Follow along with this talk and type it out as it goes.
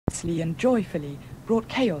fearlessly and joyfully brought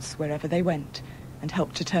chaos wherever they went, and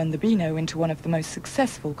helped to turn the Beano into one of the most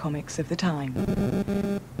successful comics of the time.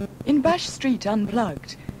 In Bash Street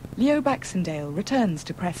Unplugged, Leo Baxendale returns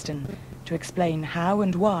to Preston to explain how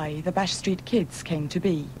and why the Bash Street Kids came to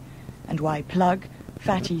be, and why Plug,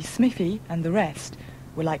 Fatty, Smithy and the rest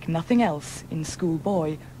were like nothing else in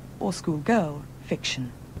schoolboy or schoolgirl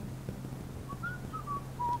fiction.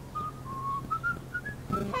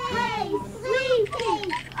 Hey,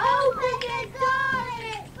 Sleepy! Open the door!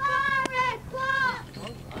 It's 4 o'clock!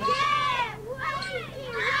 Yeah!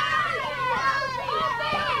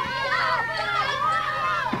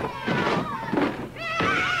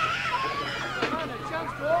 Man, a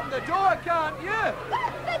chance to open the door, can't you?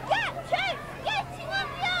 Don't forget, Chip! Getting a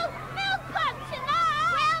milk bun tonight!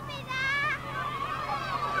 We'll be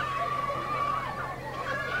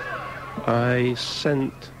there! I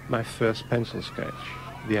sent my first pencil sketch,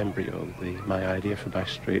 the embryo, my idea for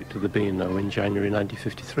Bash Street, to the Beano in January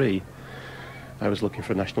 1953. I was looking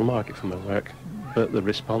for a national market for my work, but the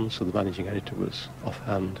response of the managing editor was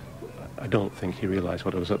offhand. I don't think he realised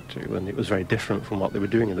what I was up to, and it was very different from what they were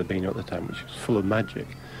doing in the Beano at the time, which was full of magic.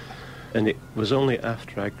 And it was only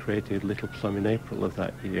after I created Little Plum in April of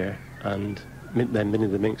that year, and then Minnie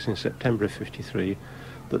the Minx in September of 53,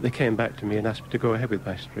 that they came back to me and asked me to go ahead with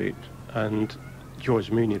Bash Street. And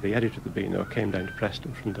George Mooney, the editor of the Beano, came down to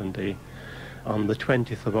Preston from Dundee on the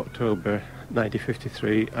 20th of October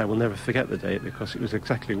 1953. I will never forget the date because it was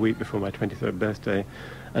exactly a week before my 23rd birthday,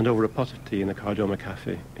 and over a pot of tea in the Cardoma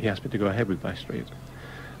Cafe he asked me to go ahead with Bash Street.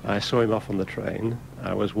 I saw him off on the train.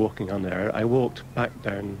 I was walking on there. I walked back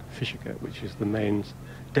down Fishergate, which is the main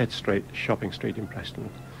dead straight shopping street in Preston.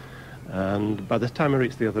 And by the time I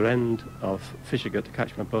reached the other end of Fishergate to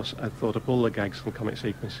catch my bus, I'd thought up all the gags and comic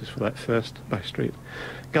sequences for that first Bash Street.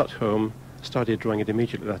 Got home, started drawing it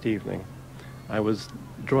immediately that evening. I was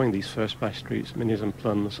drawing these first Bash Streets, minis and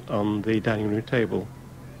plums, on the dining room table.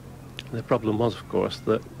 The problem was, of course,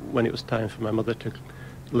 that when it was time for my mother to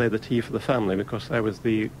lay the tea for the family, because I was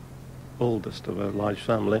the oldest of a large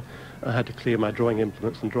family, I had to clear my drawing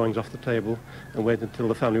implements and drawings off the table and wait until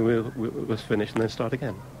the family was finished and then start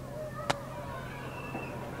again.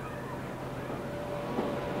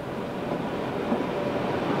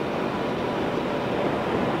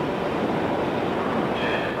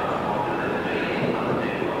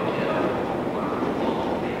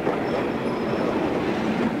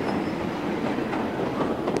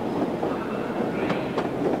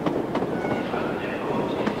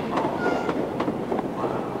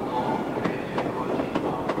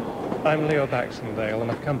 I'm Leo Baxendale,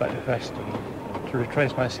 and I've come back to Preston to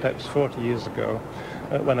retrace my steps 40 years ago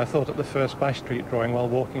when I thought at the first Bash Street drawing while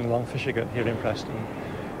walking along Fishergate here in Preston.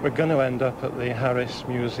 We're going to end up at the Harris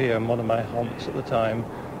Museum, one of my haunts at the time.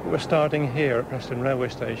 We're starting here at Preston Railway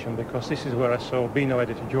Station because this is where I saw Beano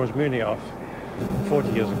editor George Mooney off 40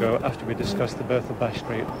 years ago after we discussed the birth of Bash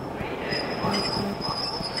Street.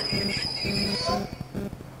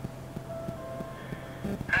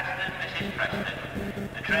 Preston, this is Preston.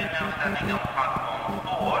 The train now standing on platform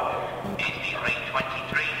 4 is the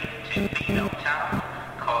 323 to Beano Town,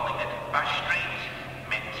 calling at Bash Street,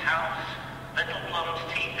 Mint House, Little Plum's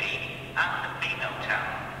TP and Beano Town.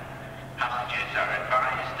 Passengers are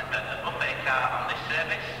advised that the buffet car on this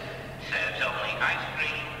service serves only ice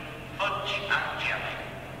cream, fudge and jelly.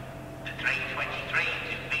 The 323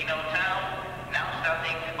 to Beano Town now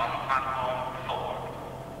standing on platform 4.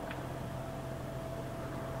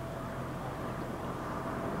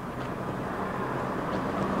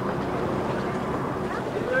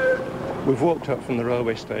 We've walked up from the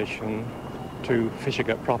railway station to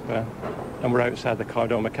Fishergate proper, and we're outside the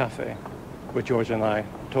Cardoma Cafe, where George and I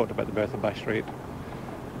talked about the birth of Bash Street.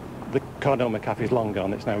 The Cardoma Cafe is long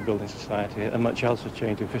gone, it's now a building society, and much else has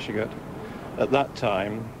changed in Fishergate. At that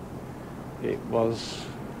time, it was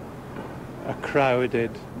a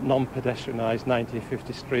crowded, non-pedestrianised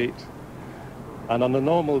 1950 street, and on a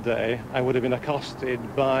normal day, I would have been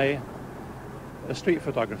accosted by a street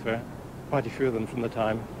photographer, quite a few of them from the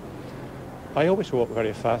time. I always walk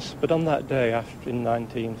very fast, but on that day, in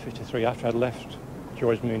 1953, after I'd left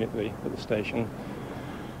George Mooney at the station,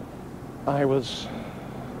 I was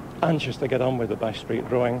anxious to get on with the Bash Street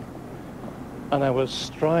drawing, and I was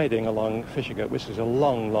striding along Fishergate, which is a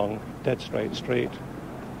long, long, dead straight street,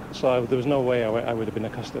 so there was no way I would have been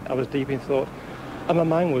accosted. I was deep in thought, and my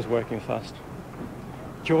mind was working fast.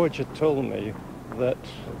 George had told me that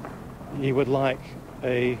he would like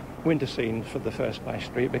a winter scene for the first Bash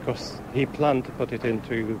Street because he planned to put it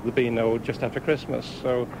into the Beano just after Christmas.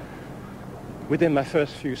 So within my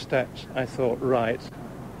first few steps I thought, right,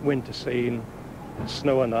 winter scene,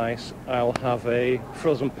 snow and ice, I'll have a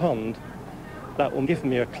frozen pond that will give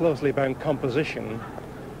me a closely bound composition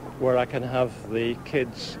where I can have the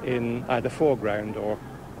kids in either foreground or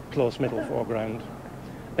close middle foreground.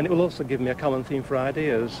 And it will also give me a common theme for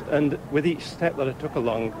ideas. And with each step that I took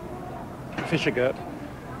along Fishergate,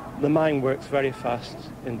 the mind works very fast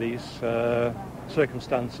in these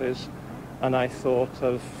circumstances. And I thought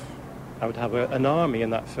I would have an army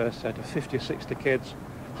in that first set of 50 or 60 kids,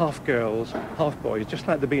 half girls, half boys, just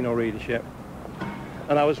like the Beano readership.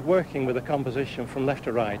 And I was working with a composition from left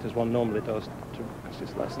to right, as one normally does,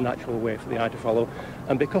 because that's the natural way for the eye to follow.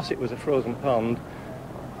 And because it was a frozen pond,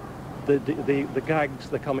 the gags,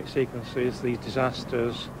 the comic sequences, the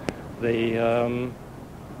disasters, the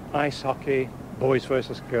ice hockey, boys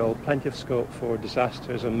versus girls, plenty of scope for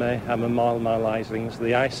disasters and mayhem and moralisings,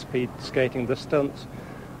 the ice speed skating, the stunts,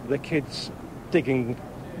 the kids digging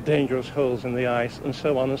dangerous holes in the ice, and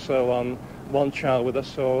so on and so on. One child with a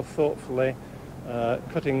saw thoughtfully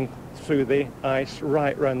cutting through the ice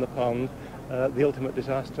right round the pond, the ultimate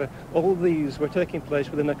disaster. All these were taking place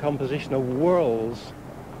within a composition of whirls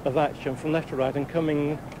of action from left to right and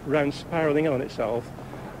coming round, spiralling on itself.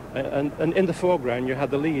 And in the foreground you had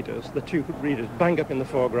the leaders, the two readers, bang up in the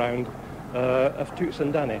foreground of Toots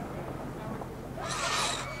and Danny.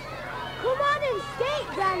 Come on and skate,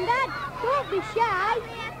 Grandad. Don't be shy.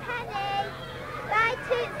 Only a penny. Buy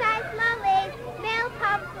Toots-sized lollies, milk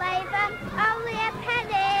on flavour. Only a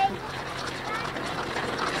penny.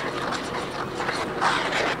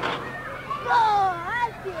 Oh,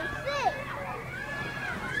 I feel sick.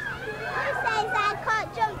 Who says I can't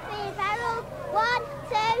jump 3 barrels? 1,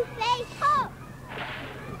 2, 3, hop!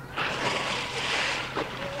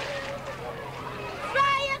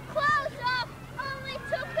 Fire close-up! Only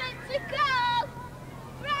 2 to go!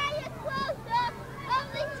 Fire close-up!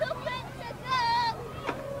 Only 2 to go!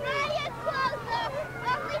 Fire close-up!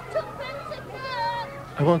 Only 2 to go!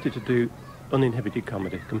 I wanted to do uninhibited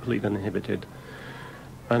comedy, completely uninhibited.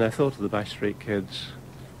 And I thought of the Bash Street Kids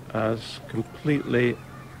as completely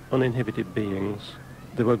uninhibited beings.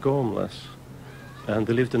 They were gormless, and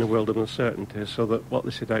they lived in a world of uncertainty, so that what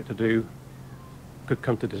they set out to do could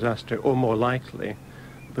come to disaster, or more likely,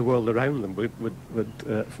 the world around them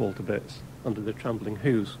would fall to bits under their trampling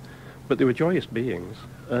hooves. But they were joyous beings,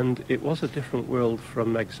 and it was a different world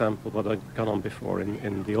from, example, what I'd gone on before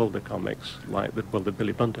in the older comics, like the world of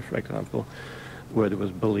Billy Bunter, for example, where there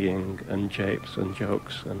was bullying and japes and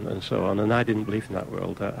jokes and so on. And I didn't believe in that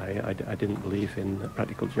world. I didn't believe in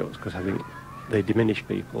practical jokes, because I think they diminish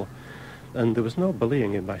people. And there was no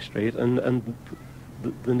bullying in Bash Street, and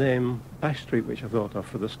the name Bash Street, which I thought of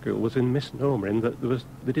for the school, was in misnomer, in that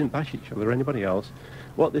they didn't bash each other or anybody else.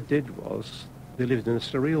 What they did was they lived in a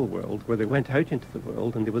surreal world where they went out into the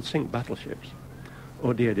world and they would sink battleships.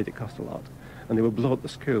 Oh dear, did it cost a lot. And they would blow up the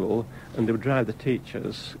school, and they would drive the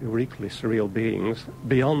teachers, who were equally surreal beings,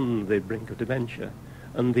 beyond the brink of dementia.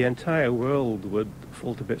 And the entire world would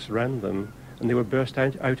fall to bits around them, and they would burst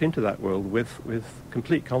out into that world with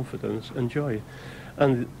complete confidence and joy.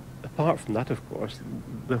 And apart from that, of course,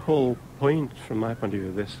 the whole point, from my point of view,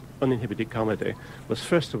 of this uninhibited comedy was,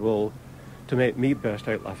 first of all, to make me burst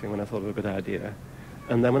out laughing when I thought of a good idea.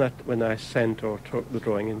 And then when I sent or took the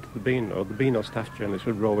drawing into the Beano staff journalists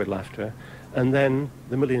would roar with laughter. And then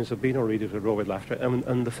the millions of Beano readers would roar with laughter,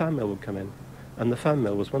 and the fan mail would come in. And the fan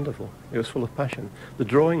mail was wonderful. It was full of passion. The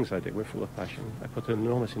drawings I did were full of passion. I put an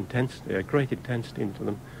enormous intensity, a great intensity into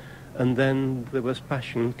them. And then there was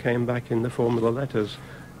passion came back in the form of the letters.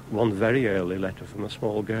 One very early letter from a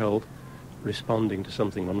small girl responding to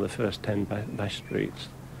something on the first 10 Bash Streets.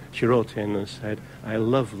 She wrote in and said, "I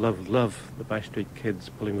love, love, love the Bash Street Kids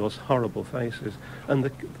pulling those horrible faces." And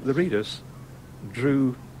the readers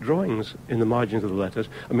drew drawings in the margins of the letters.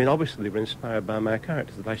 I mean, obviously they were inspired by my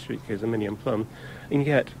characters, the Bash Street Kids and Minnie and Plum, and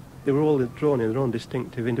yet they were all drawn in their own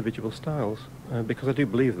distinctive individual styles, because I do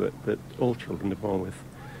believe that all children are born with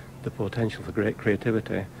the potential for great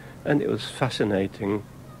creativity. And it was fascinating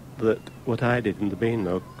that what I did in the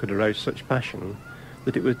Beano could arouse such passion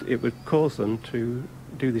that it would cause them to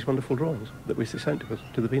do these wonderful drawings that we sent to us,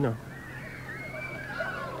 to the Beano.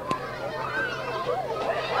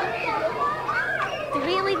 They're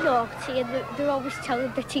really naughty, and they're always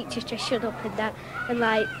telling the teachers to shut up and that, and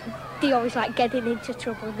like they always like getting into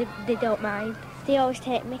trouble. They don't mind. They always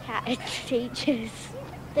take me out of teachers.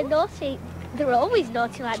 They're naughty. They're always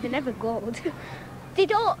naughty. Like they're never good. They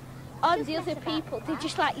don't on the other people. They're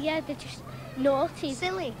just like, yeah, they're just naughty.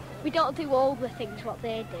 Silly. We don't do all the things what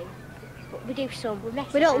they do, but we do some.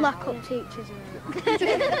 We don't lock up teachers.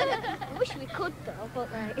 I wish we could though, but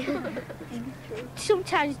like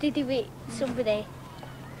sometimes they do it. Somebody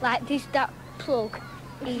like there's that plug,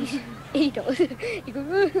 he does. He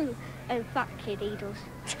goes, and fat kid, he does.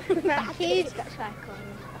 Fat kid? That's what I call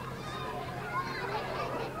him.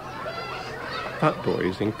 Fat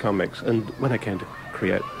boys in comics, and when I came to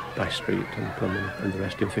create Bash Street and Plumbing and the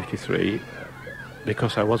rest in '53,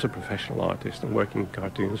 because I was a professional artist and working in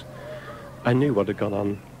cartoons, I knew what had gone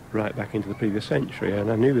on right back into the previous century,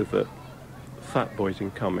 and I knew that fat boys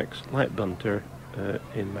in comics, like Bunter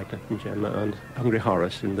in Magnet and Gemma and Hungry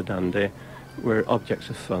Horace in The Dandy, were objects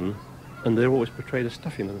of fun, and they always portrayed as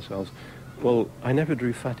stuffing themselves. Well, I never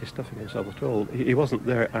drew Fatty stuffing himself at all. He wasn't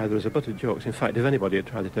there either as a butt of jokes. In fact, if anybody had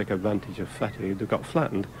tried to take advantage of Fatty, he'd have got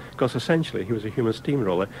flattened, because essentially he was a human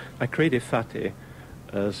steamroller. I created Fatty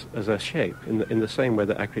as a shape, in the same way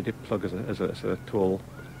that I created Plug as a tall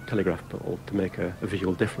telegraph pole to make a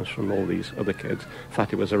visual difference from all these other kids.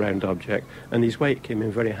 Fatty was a round object, and his weight came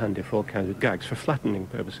in very handy for all kinds of gags, for flattening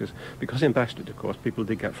purposes, because in Bash Street, of course, people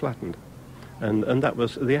did get flattened. And that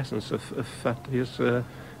was the essence of Fatty's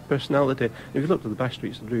personality. If you looked at the Bash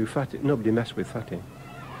Streets that drew Fatty, nobody messed with Fatty.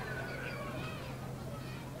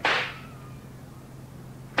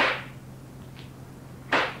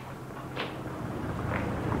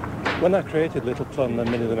 When I created Little Plum and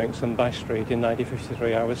Minnie the Minx and Bash Street in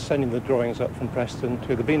 1953, I was sending the drawings up from Preston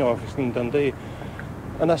to the Beano office in Dundee,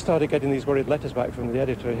 and I started getting these worried letters back from the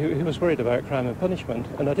editor who was worried about crime and punishment.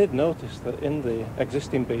 And I did notice that in the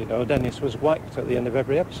existing Beano, Dennis was whacked at the end of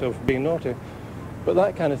every episode for being naughty. But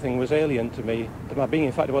that kind of thing was alien to me, to my being.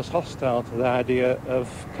 In fact, I was hostile to the idea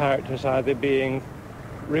of characters either being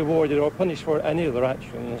rewarded or punished for any of their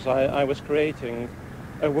actions. I was creating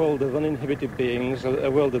a world of uninhibited beings,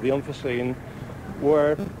 a world of the unforeseen,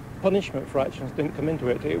 where punishment for actions didn't come into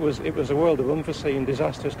it. It was a world of unforeseen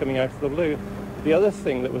disasters coming out of the blue. The other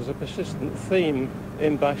thing that was a persistent theme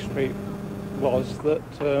in Bash Street was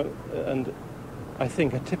that, and I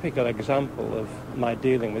think a typical example of my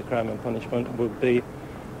dealing with crime and punishment would be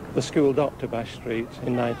the school doctor Bash Street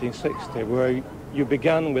in 1960, where you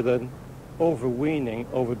began with an overweening,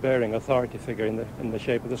 overbearing authority figure in the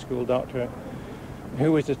shape of the school doctor,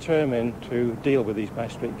 who was determined to deal with these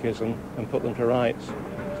Bash Street kids and put them to rights.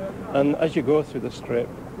 And as you go through the strip,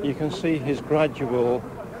 you can see his gradual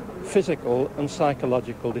physical and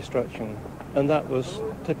psychological destruction. And that was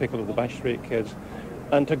typical of the Bash Street kids.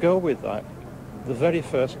 And to go with that, the very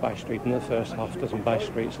first Bash Street and the first half dozen Bash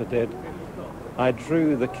Streets I did, I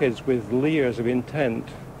drew the kids with layers of intent,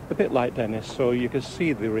 a bit like Dennis, so you could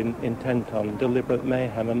see they were intent on deliberate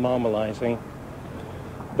mayhem and marmalising.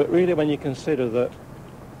 But really, when you consider that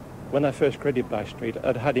when I first created Bash Street,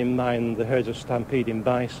 I'd had in mind the herds of stampeding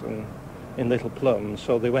bison in Little Plum,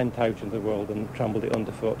 so they went out into the world and trampled it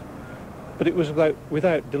underfoot. But it was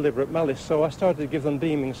without deliberate malice, so I started to give them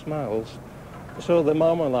beaming smiles. So the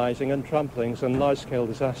marmalising and tramplings and large-scale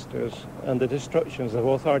disasters and the destructions of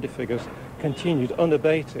authority figures continued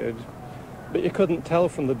unabated, but you couldn't tell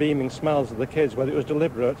from the beaming smiles of the kids whether it was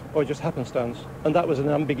deliberate or just happenstance. And that was an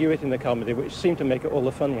ambiguity in the comedy which seemed to make it all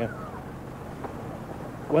the funnier.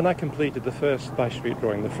 When I completed the first Bash Street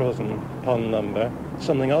drawing, the Frozen Pond number,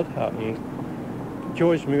 something odd happened.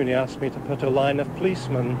 George Mooney asked me to put a line of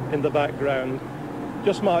policemen in the background,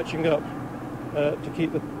 just marching up to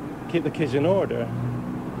keep the kids in order.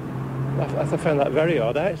 I found that very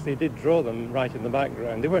odd. I actually did draw them right in the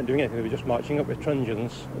background. They weren't doing anything, they were just marching up with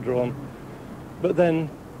truncheons drawn. But then,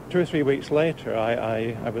 2 or 3 weeks later,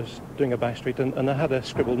 I was doing a Bash Street, and I had a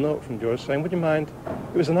scribbled note from George saying, would you mind,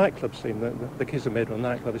 it was a nightclub scene, the kids had made one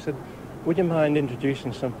nightclub. He said, would you mind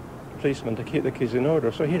introducing some policemen to keep the kids in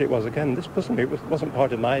order? So here it was again. This wasn't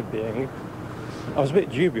part of my being. I was a bit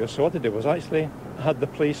dubious, so what I did was I actually had the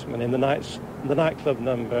policemen in the nightclub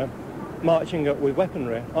number marching up with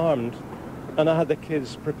weaponry, armed, and I had the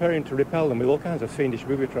kids preparing to repel them with all kinds of fiendish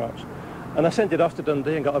booby traps. And I sent it off to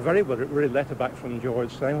Dundee and got a very worried letter back from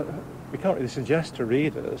George saying, we can't really suggest to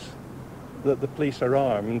readers that the police are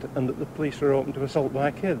armed and that the police are open to assault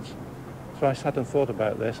by kids. So I sat and thought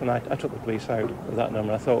about this, and I took the police out of that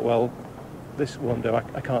number. I thought, well, this won't do.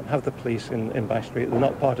 I can't have the police in Bash Street. They're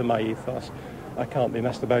not part of my ethos. I can't be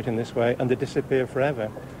messed about in this way, and they disappear forever.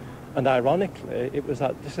 And ironically, it was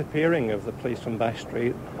that disappearing of the police from Bash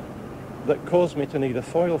Street that caused me to need a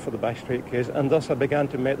foil for the Bash Street kids, and thus I began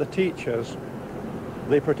to make the teachers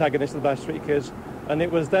the protagonists of the Bash Street kids. And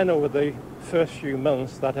it was then, over the first few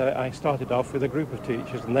months, that I started off with a group of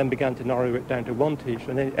teachers and then began to narrow it down to one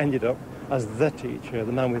teacher, and it ended up as the teacher,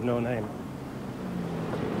 the man with no name.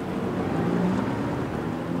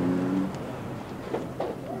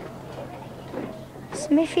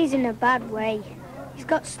 Smithy's in a bad way. He's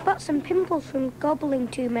got spots and pimples from gobbling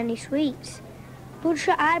too many sweets.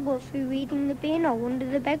 bloodshot eyeballs through reading the Beano under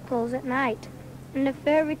the bedclothes at night, and a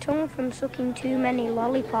furry tongue from sucking too many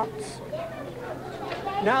lollipops.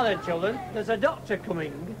 Now then, children, there's a doctor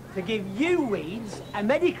coming to give you weeds a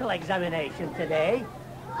medical examination today.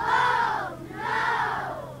 Oh,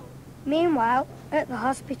 no! Meanwhile, at the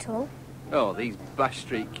hospital... Oh, these Bash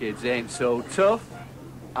Street kids ain't so tough.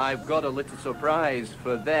 I've got a little surprise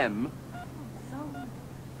for them.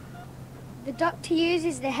 The doctor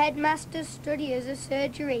uses the headmaster's study as a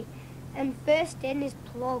surgery, and first in is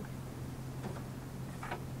Plug.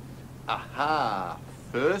 Aha!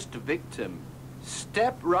 First victim.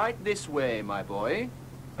 Step right this way, my boy.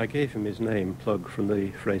 I gave him his name, Plug, from the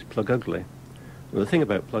phrase plug ugly. Well, the thing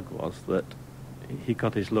about Plug was that he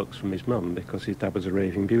got his looks from his mum because his dad was a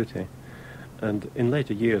raving beauty. And in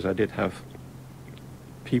later years I did have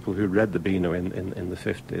people who read the Beano in the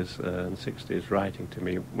 50s and 60s writing to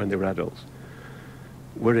me when they were adults,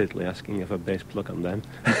 worriedly asking if I based Plug on them.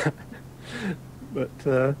 But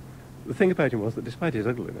the thing about him was that despite his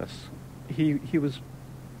ugliness, he was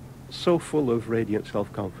so full of radiant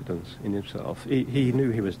self-confidence in himself. He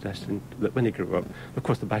knew he was destined, that when he grew up, of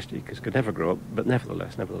course the Bash Street kids could never grow up, but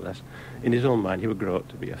nevertheless, in his own mind he would grow up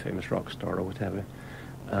to be a famous rock star or whatever.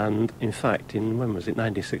 And in fact, when was it,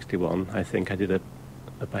 1961, I think I did a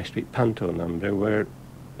Bash Street panto number where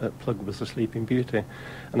Plug was the Sleeping Beauty.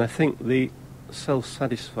 And I think the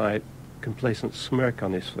self-satisfied, complacent smirk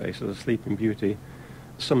on his face as a Sleeping Beauty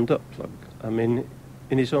summed up Plug. I mean,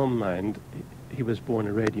 in his own mind, he was born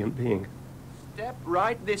a radiant being. Step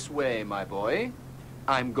right this way, my boy.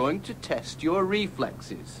 I'm going to test your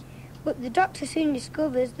reflexes. But the doctor soon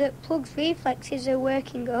discovers that Plug's reflexes are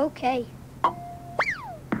working okay.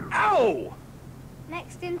 Ow!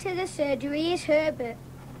 Next into the surgery is Herbert.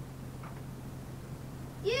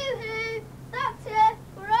 Yoo-hoo! Doctor,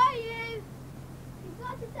 where are you? You've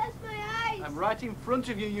got to test my eyes. I'm right in front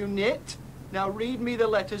of you, you nit. Now read me the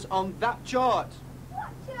letters on that chart. What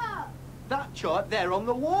chart? That chart there on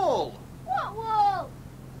the wall. What wall?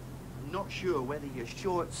 I'm not sure whether you're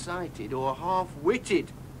short-sighted or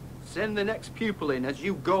half-witted. Send the next pupil in as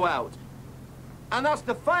you go out. And that's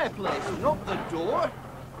the fireplace, not the door.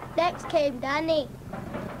 Next came Danny.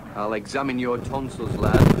 I'll examine your tonsils,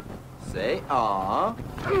 lad. Say ah.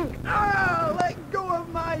 Ah! Let go of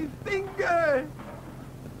my finger!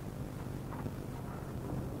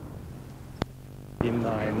 In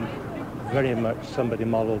mind, very much somebody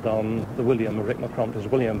modelled on the William of Rick McCrompton's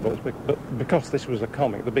William books, but because this was a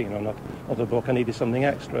comic, the Beano, not a book, I needed something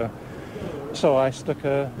extra. So I stuck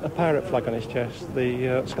a pirate flag on his chest,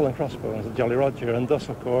 the skull and crossbones, the Jolly Roger, and thus,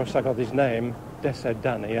 of course, I got his name, said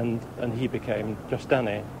Danny, and he became just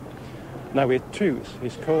Danny. Now with Toots,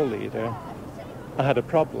 his co-leader, I had a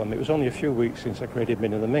problem. It was only a few weeks since I created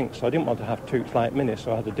Minnie the Minx, so I didn't want to have Toots like Minnie,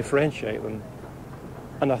 so I had to differentiate them.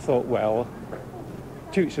 And I thought, well,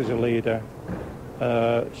 Toots is a leader.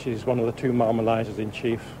 She's one of the two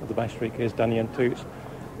marmalisers-in-chief of the Bash Street Kids, Danny and Toots.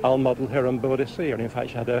 I'll model her on Boadicea, and in fact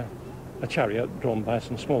she had a chariot drawn by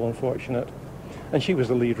some small unfortunate, and she was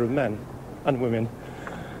the leader of men and women.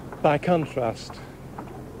 By contrast,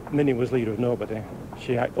 Minnie was leader of nobody.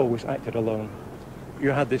 She always acted alone.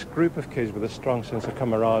 You had this group of kids with a strong sense of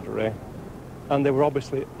camaraderie, and they were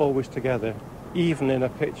obviously always together, even in a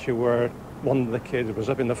picture where one of the kids was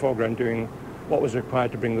up in the foreground doing what was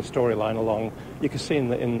required to bring the storyline along. You could see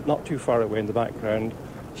in not too far away in the background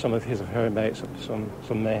some of his or her mates up to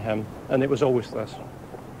some mayhem, and it was always thus.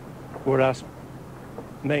 Whereas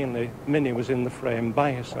mainly Minnie was in the frame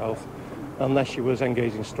by herself, unless she was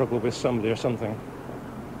engaged in struggle with somebody or something.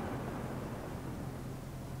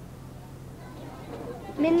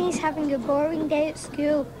 Minnie's having a boring day at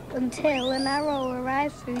school until an arrow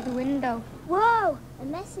arrives through the window. Whoa! A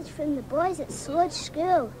message from the boys at Sludge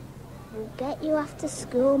School. We'll get you after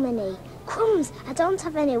school, Minnie. Crumbs! I don't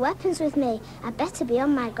have any weapons with me. I'd better be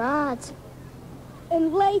on my guard.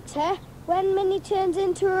 And later, when Minnie turns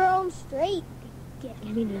into her own street. Get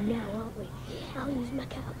Minnie now, aren't we? I'll use my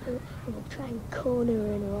catapult and we'll try and corner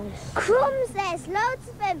her in her own. Crumbs! There's loads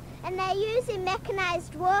of them, and they're using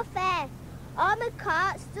mechanised warfare. Armoured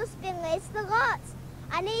carts, dustbin lids, the lot.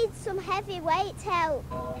 I need some heavyweight help.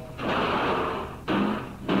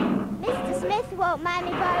 Mr. Smith won't mind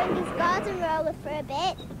me borrowing his garden roller for a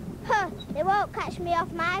bit. Huh, they won't catch me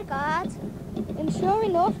off my guard. And sure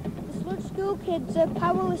enough, the Sludge School kids are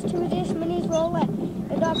powerless to resist Minnie's roller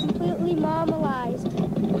and are completely marmalised.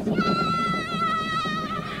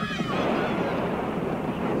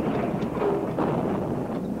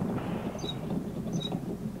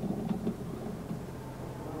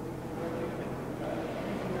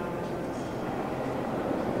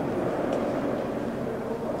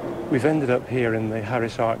 We've ended up here in the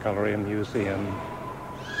Harris Art Gallery and Museum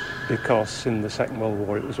because in the Second World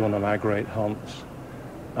War it was one of our great haunts.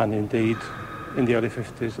 And indeed, in the early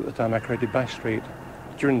 50s, at the time I created Bash Street,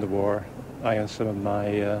 during the war, I and some of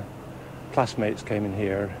my classmates came in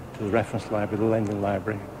here to the reference library, the lending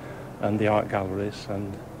library, and the art galleries,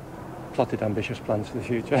 and plotted ambitious plans for the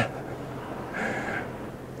future.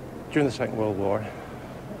 During the Second World War,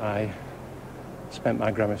 I spent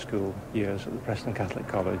my grammar school years at the Preston Catholic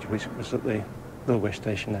College, which was at the railway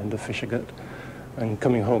station end of Fishergate. And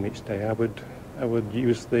coming home each day, I would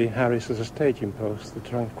use the Harris as a staging post, the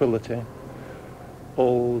tranquility,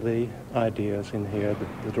 all the ideas in here,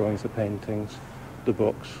 the drawings, the paintings, the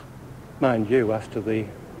books. Mind you, after the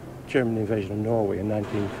German invasion of Norway in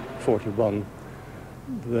 1941,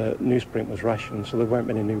 the newsprint was rationed, so there weren't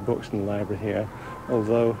many new books in the library here,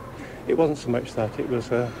 although it wasn't so much that, it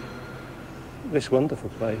was this wonderful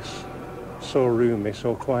place, so roomy,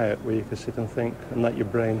 so quiet, where you could sit and think and let your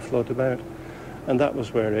brain float about. And that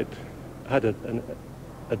was where it had a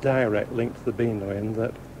direct link to the Beano, in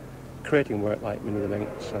that creating work like Minnie the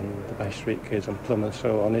Lynx and the Bash Street Kids and Plum and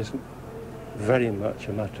so on is very much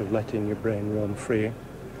a matter of letting your brain roam free.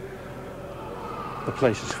 The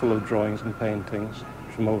place is full of drawings and paintings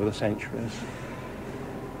from over the centuries.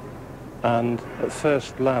 And at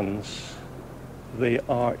first glance, the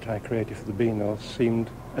art I created for the Beano seemed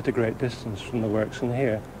at a great distance from the works in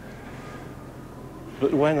here.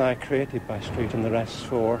 But when I created Bash Street and the rest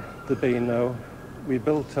for the Beano, we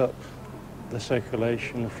built up the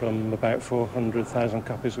circulation from about 400,000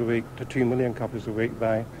 copies a week to 2 million copies a week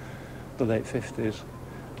by the late 50s.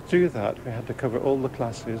 To do that, we had to cover all the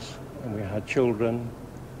classes, and we had children,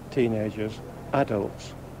 teenagers,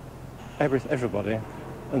 adults, everybody.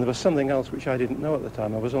 And there was something else which I didn't know at the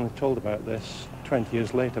time. I was only told about this 20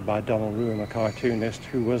 years later by Donald Room, a cartoonist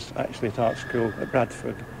who was actually at art school at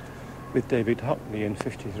Bradford with David Hockney in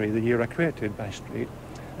 '53, the year I created Bash Street.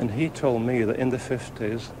 And he told me that in the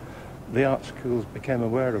 50s, the art schools became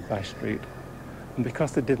aware of Bash Street. And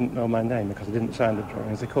because they didn't know my name, because I didn't sign the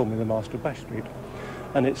drawings, they called me the Master of Bash Street.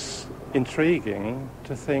 And it's intriguing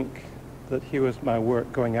to think that here was my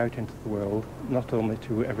work going out into the world, not only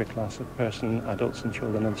to every class of person, adults and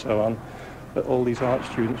children and so on, but all these art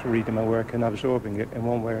students were reading my work and absorbing it in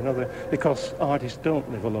one way or another. Because artists don't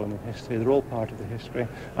live alone in history, they're all part of the history.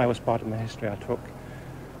 I was part of my history. I took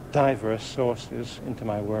diverse sources into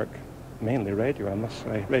my work, mainly radio, I must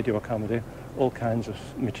say, radio comedy, all kinds of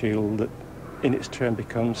material that in its turn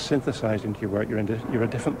becomes synthesized into your work. You're a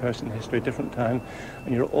different person in history, a different time,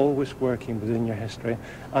 and you're always working within your history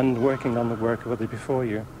and working on the work of others before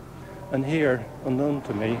you. And here, unknown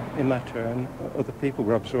to me, in my turn, other people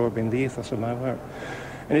were absorbing the ethos of my work.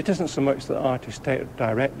 And it isn't so much that artists take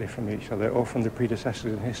directly from each other or from their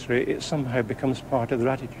predecessors in history, it somehow becomes part of their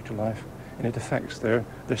attitude to life, and it affects their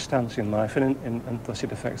stance in life, and thus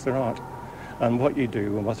it affects their art. And what you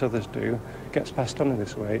do and what others do gets passed on in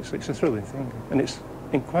this way. It's a thrilling thing, and it's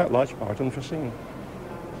in quite large part unforeseen.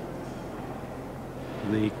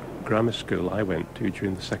 The grammar school I went to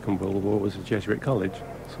during the Second World War was a Jesuit college,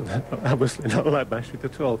 so that obviously not like Bash Street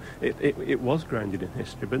at all. It was grounded in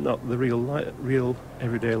history, but not the real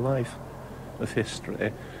everyday life of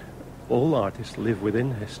history. All artists live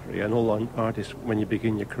within history, and all artists, when you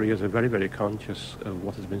begin your careers, are very, very conscious of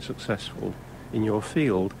what has been successful in your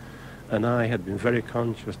field. And I had been very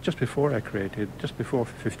conscious, just before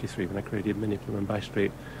 53, when I created Minnie Plum and Bash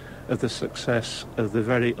Street, of the success of the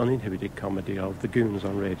very uninhibited comedy of The Goons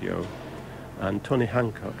on radio and Tony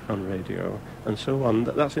Hancock on radio and so on.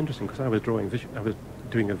 That's interesting, because I was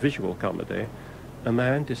doing a visual comedy, and my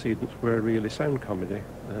antecedents were really sound comedy,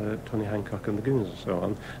 Tony Hancock and The Goons and so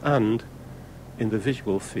on. And in the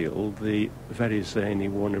visual field, the very zany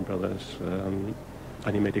Warner Brothers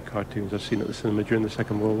animated cartoons I've seen at the cinema during the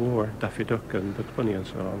Second World War, Daffy Duck and Bugs Bunny and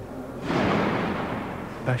so on.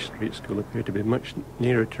 Bash Street School appeared to be much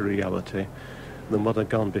nearer to reality than what had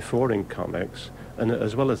gone before in comics, and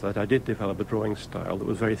as well as that, I did develop a drawing style that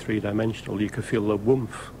was very three-dimensional. You could feel the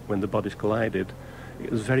woomph when the bodies collided. It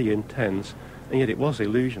was very intense, and yet it was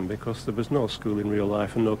illusion, because there was no school in real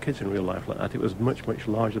life and no kids in real life like that. It was much, much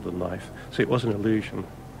larger than life, so it was an illusion.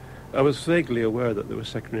 I was vaguely aware that there were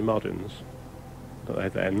secondary moderns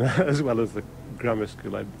then, as well as the grammar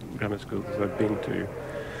schools I've been to.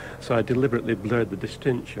 So I deliberately blurred the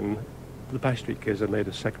distinction. The Bash Street Kids are made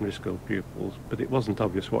of secondary school pupils, but it wasn't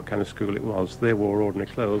obvious what kind of school it was. They wore ordinary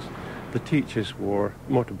clothes. The teachers wore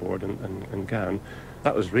mortarboard and gown.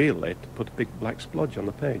 That was really to put a big black splodge on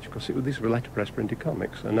the page, because these were letterpress printed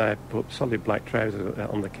comics, and I put solid black trousers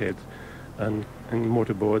on the kids and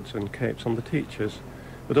mortarboards and capes on the teachers.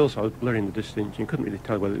 But also I was blurring the distinction. You couldn't really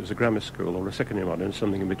tell whether it was a grammar school or a secondary modern,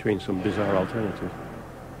 something in between, some bizarre alternative.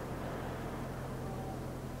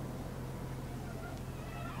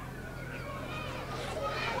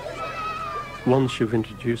 Once you've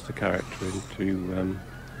introduced the character into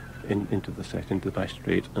the set, into the Bash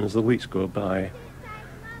Street, and as the weeks go by,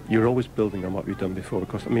 you're always building on what you've done before.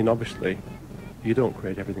 Because, I mean, obviously, you don't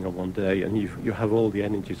create everything on one day, and you have all the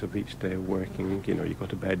energies of each day working. You know, you go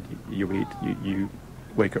to bed, you eat, you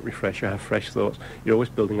wake up refreshed, you have fresh thoughts. You're always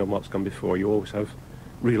building on what's gone before. You always have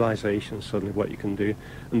realizations suddenly what you can do.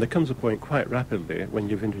 And there comes a point quite rapidly when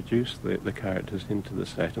you've introduced the characters into the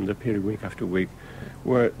set, and they appear week after week,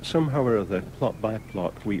 where somehow or other, plot by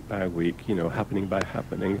plot, week by week, you know, happening by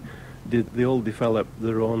happening, they all develop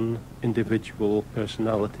their own individual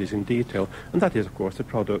personalities in detail. And that is, of course, the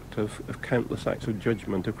product of countless acts of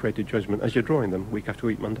judgment, of creative judgment, as you're drawing them week after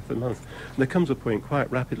week, month after month. And there comes a point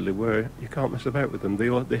quite rapidly where you can't mess about with them.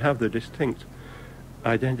 They have their distinct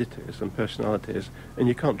identities and personalities, and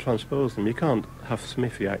you can't transpose them. You can't have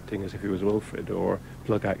Smithy acting as if he was Wilfred, or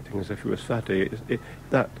Plug acting as if he was Fatty.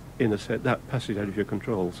 That, in a set, that passes out of your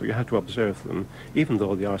control. So you have to observe them, even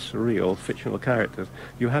though they are surreal, fictional characters.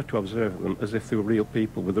 You have to observe them as if they were real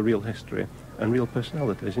people with a real history and real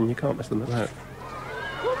personalities, and you can't mess them about.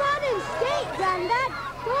 Come on and skate, Grandad.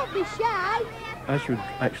 Don't be shy. As you're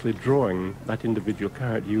actually drawing that individual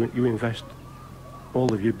character, you invest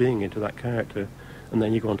all of your being into that character, and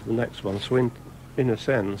then you go on to the next one. So in a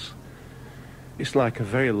sense, it's like a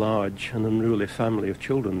very large and unruly family of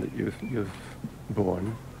children that you've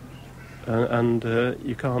born, and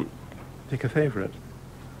you can't pick a favourite.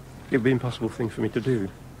 It would be an impossible thing for me to do.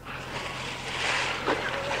 Fry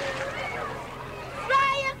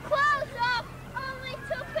your clothes off, only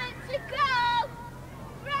tuppence to go.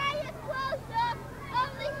 Fry your clothes off,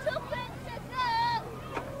 only tuppence to go.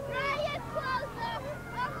 Fry your clothes off,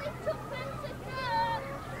 only tuppence to go.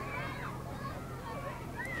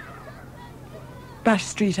 Bash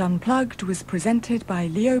Street Unplugged was presented by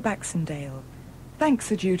Leo Baxendale.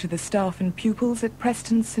 Thanks are due to the staff and pupils at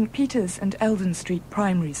Preston, St Peter's and Eldon Street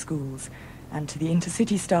primary schools, and to the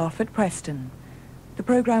intercity staff at Preston. The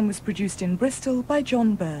programme was produced in Bristol by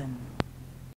John Byrne.